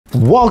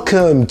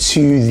Welcome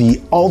to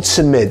the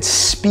ultimate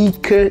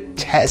speaker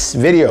test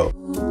video.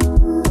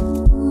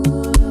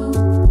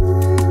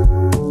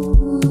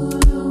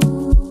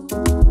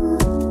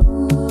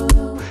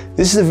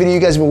 This is the video you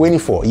guys have been waiting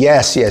for.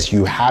 Yes,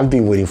 you have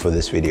been waiting for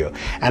this video.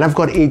 And I've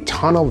got a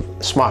ton of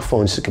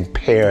smartphones to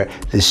compare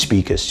the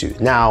speakers to.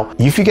 Now,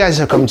 if you guys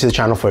are coming to the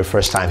channel for the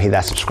first time, hit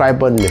that subscribe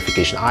button,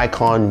 notification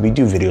icon. We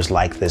do videos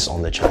like this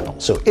on the channel.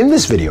 So in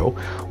this video,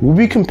 we'll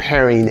be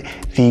comparing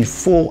the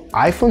full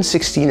iPhone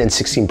 16 and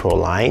 16 Pro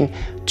line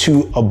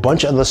to a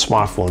bunch of other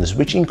smartphones,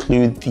 which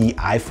include the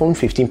iPhone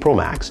 15 Pro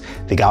Max,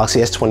 the Galaxy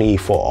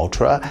S24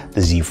 Ultra,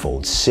 the Z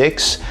Fold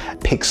 6,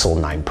 Pixel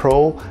 9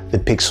 Pro, the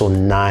Pixel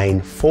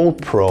 9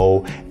 Fold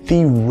Pro,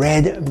 the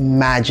Red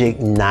Magic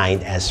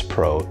 9S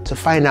Pro, to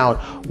find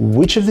out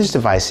which of these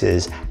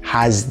devices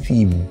has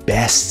the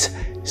best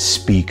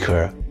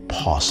speaker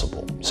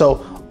possible.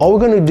 So all we're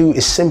gonna do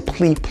is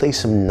simply play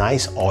some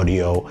nice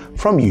audio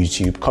from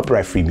YouTube,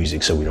 copyright-free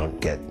music, so we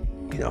don't get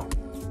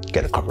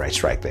a copyright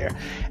strike there.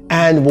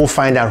 And we'll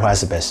find out who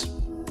has the best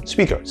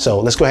speaker. So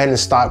let's go ahead and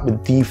start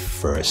with the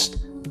first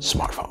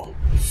smartphone.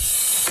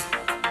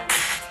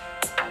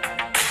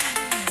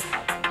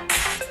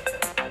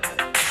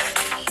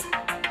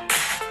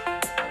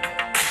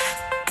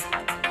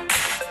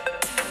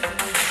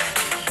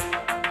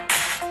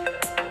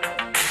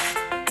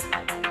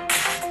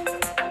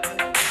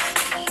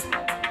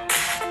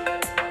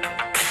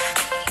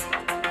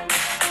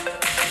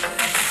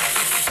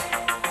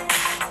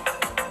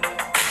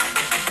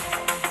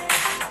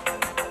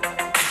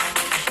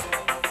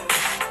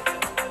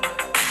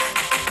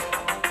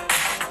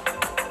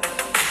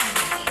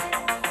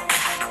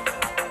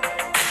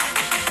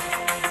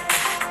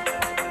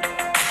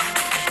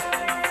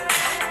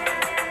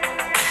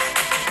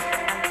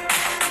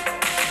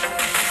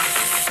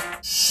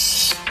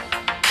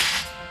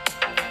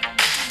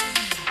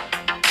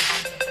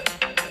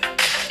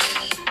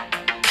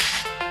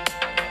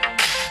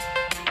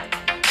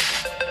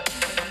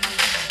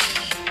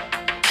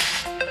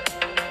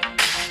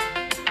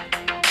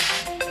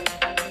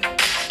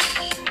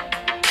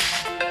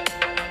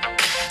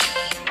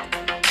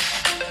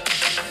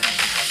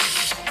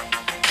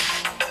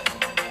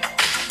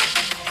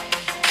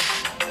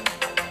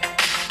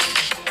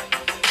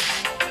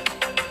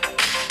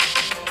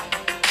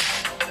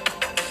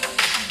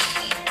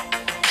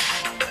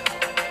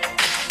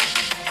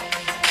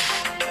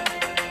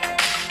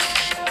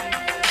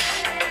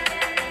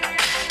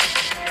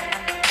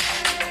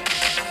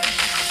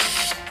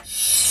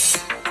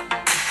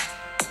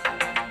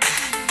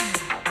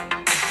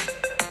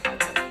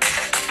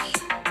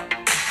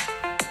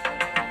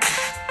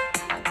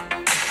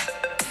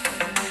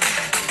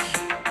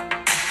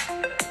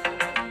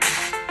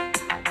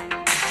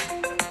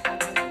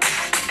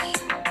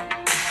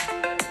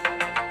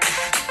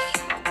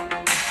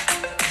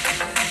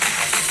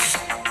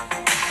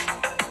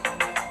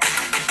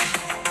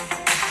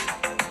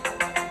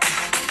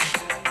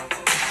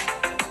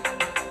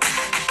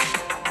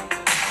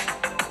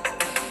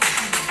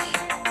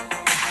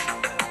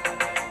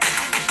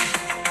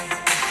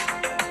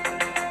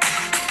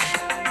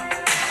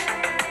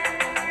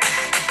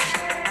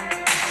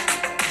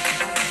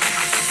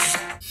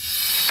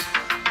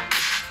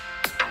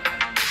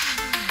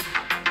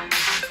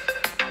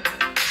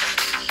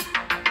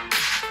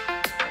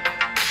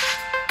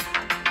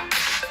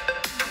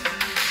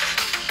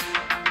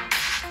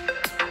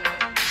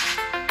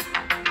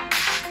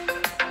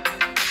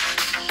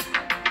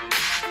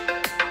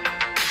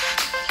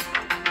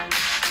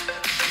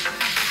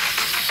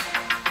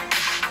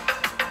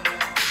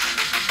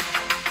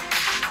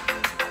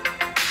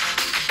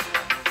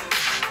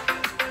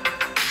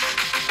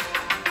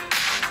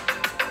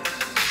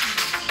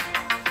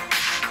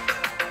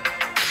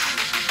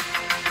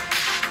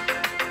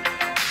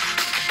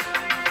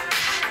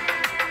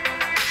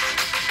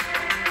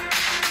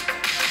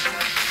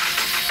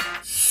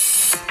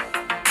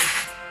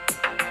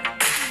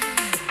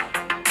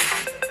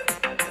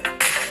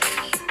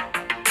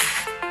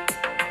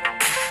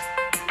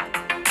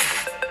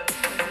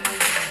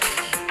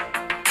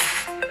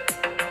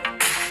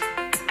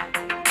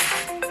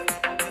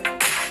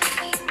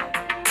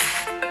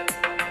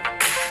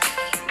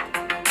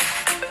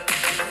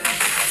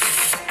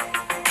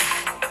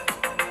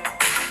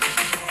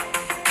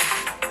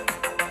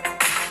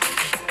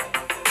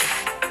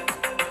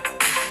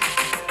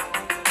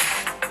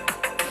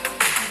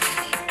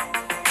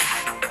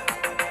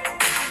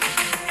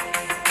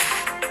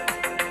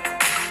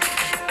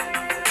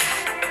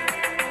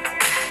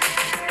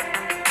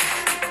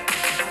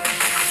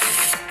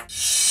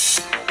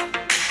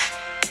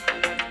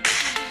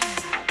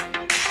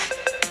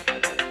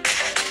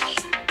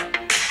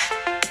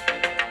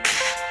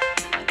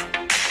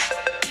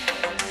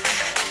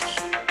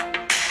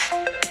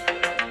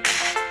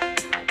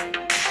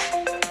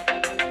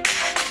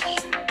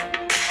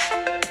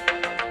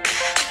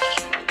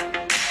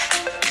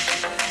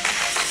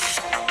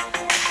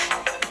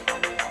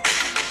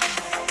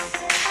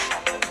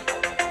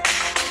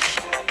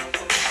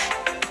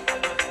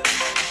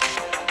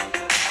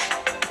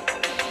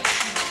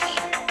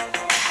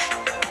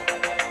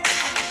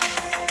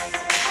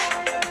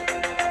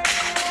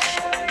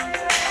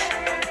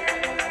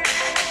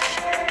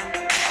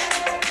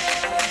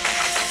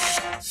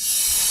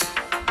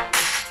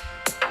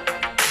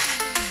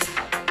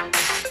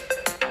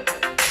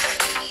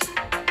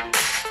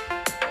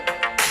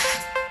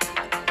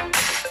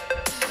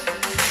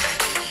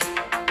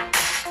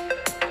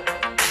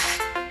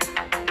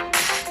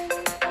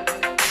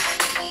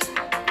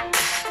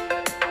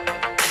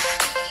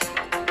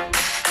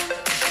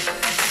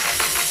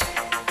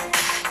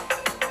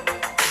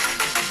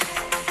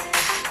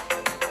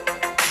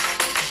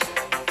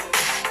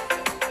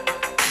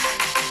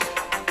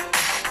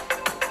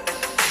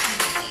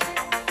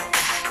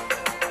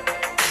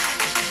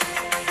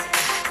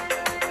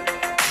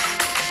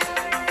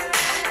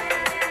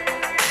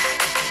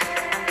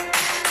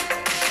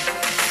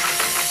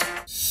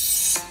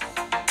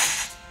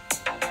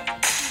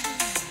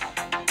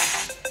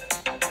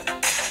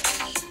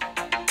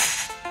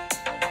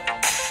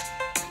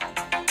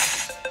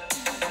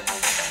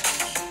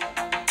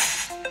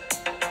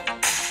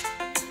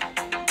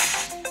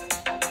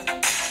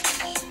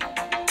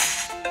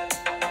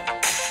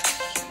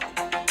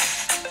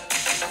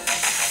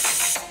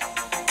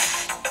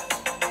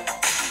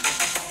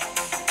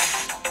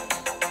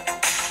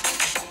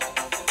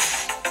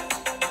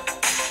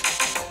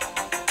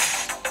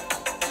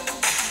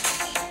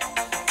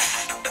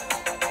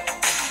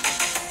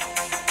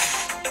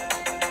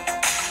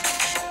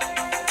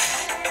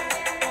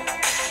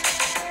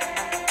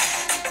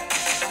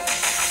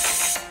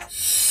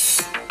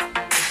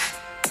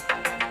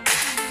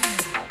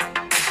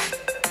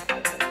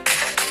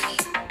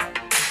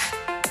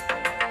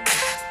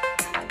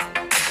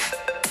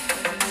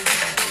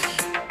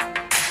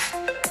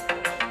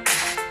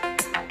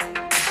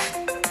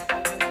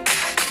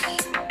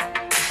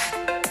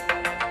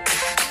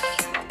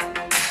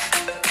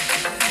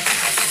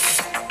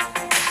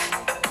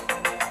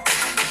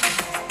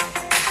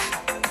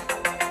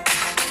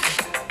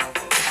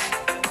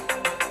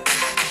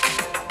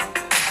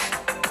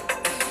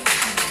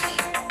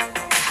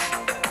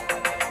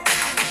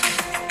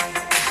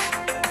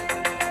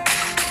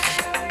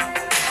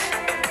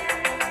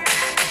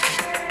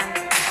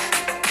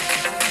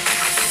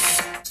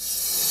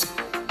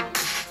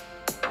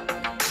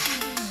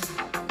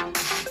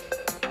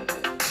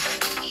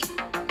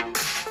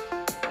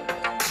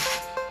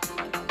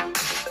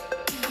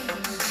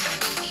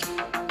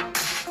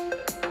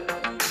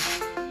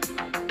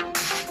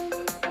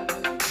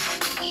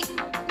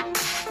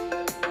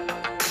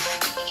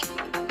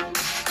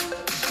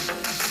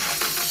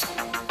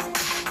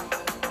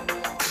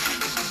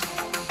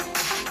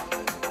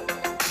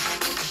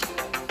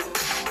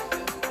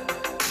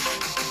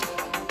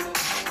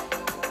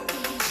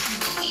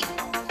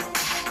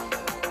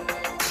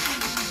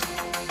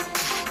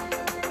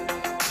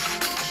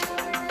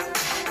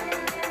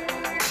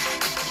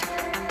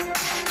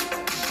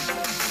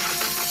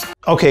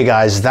 Okay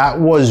guys, that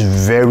was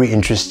very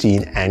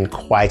interesting and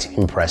quite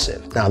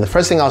impressive. Now, the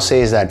first thing I'll say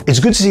is that it's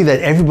good to see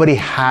that everybody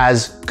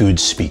has good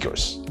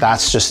speakers.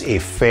 That's just a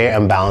fair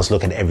and balanced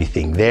look at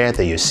everything there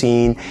that you're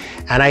seeing.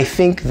 And I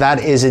think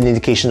that is an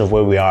indication of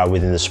where we are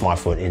within the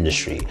smartphone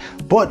industry.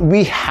 But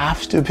we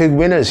have to pick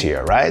winners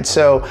here, right?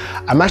 So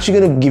I'm actually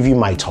gonna give you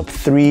my top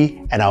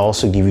 3, and I'll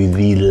also give you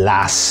the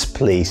last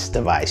place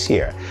device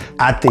here.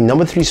 At the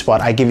number 3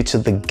 spot, I give it to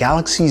the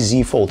Galaxy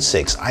Z Fold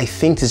 6. I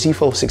think the Z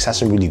Fold 6 has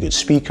some really good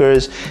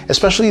speakers,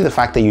 especially the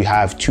fact that you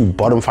have 2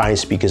 bottom-firing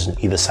speakers on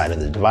either side of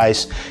the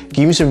device,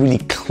 giving you some really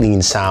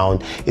clean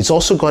sound. It's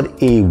also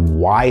got a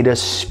wider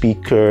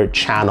speaker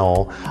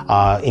channel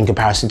in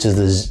comparison to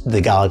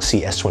the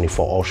Galaxy S24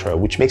 Ultra,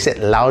 which makes it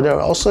louder,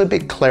 also a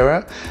bit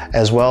clearer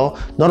as well.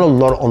 Not a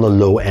lot on the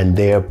low end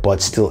there,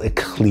 but still a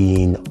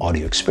clean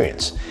audio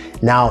experience.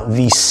 Now,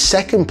 the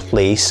second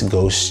place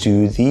goes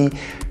to the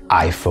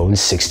iPhone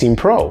 16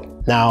 Pro.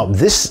 Now,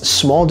 this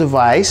small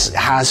device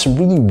has some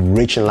really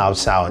rich and loud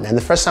sound, and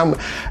the first time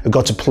I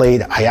got to play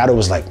it, Hayato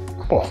was like,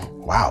 oh,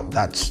 wow,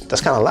 that's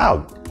kind of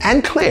loud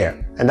and clear.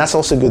 And that's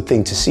also a good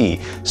thing to see.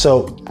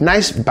 So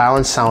nice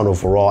balanced sound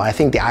overall. I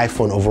think the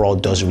iPhone overall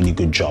does a really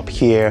good job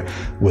here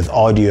with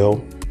audio,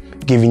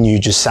 giving you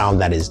just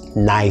sound that is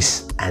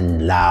nice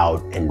and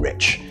loud and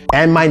rich.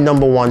 And my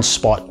number 1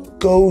 spot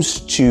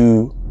goes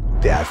to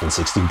the iPhone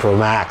 16 Pro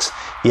Max.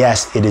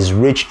 Yes, it is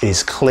rich, it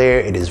is clear,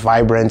 it is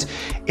vibrant.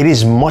 It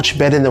is much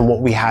better than what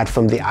we had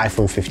from the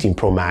iPhone 15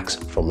 Pro Max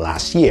from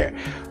last year,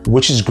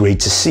 which is great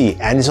to see.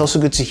 And it's also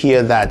good to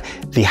hear that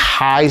the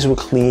highs were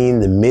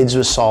clean, the mids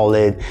were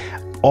solid,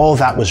 all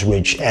that was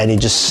rich, and it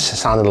just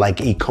sounded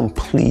like a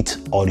complete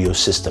audio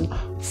system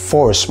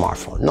for a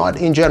smartphone. Not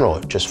in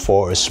general, just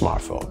for a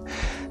smartphone.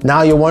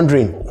 Now you're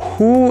wondering,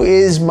 who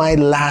is my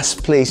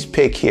last place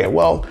pick here?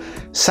 Well,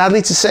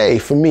 sadly to say,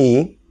 for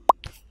me,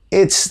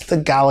 it's the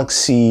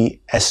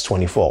Galaxy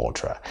S24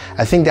 Ultra.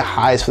 I think the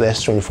highs for the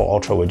S24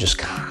 Ultra were just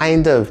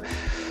kind of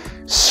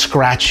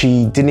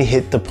scratchy, didn't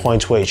hit the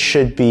points where it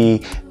should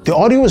be. The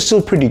audio was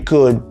still pretty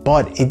good,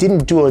 but it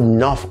didn't do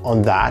enough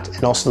on that.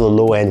 And also the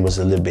low end was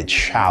a little bit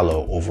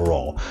shallow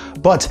overall.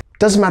 But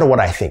doesn't matter what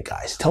I think,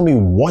 guys. Tell me,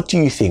 what do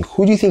you think?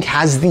 Who do you think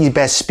has the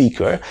best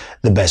speaker,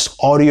 the best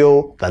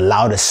audio, the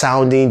loudest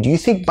sounding? Do you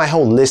think my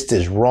whole list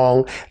is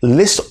wrong?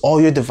 List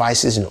all your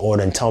devices in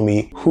order and tell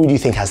me who do you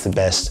think has the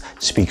best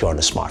speaker on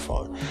the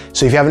smartphone.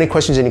 So if you have any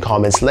questions, any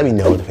comments, let me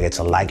know. Don't forget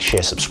to like,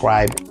 share,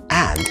 subscribe,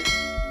 and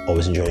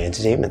always enjoy the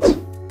entertainment.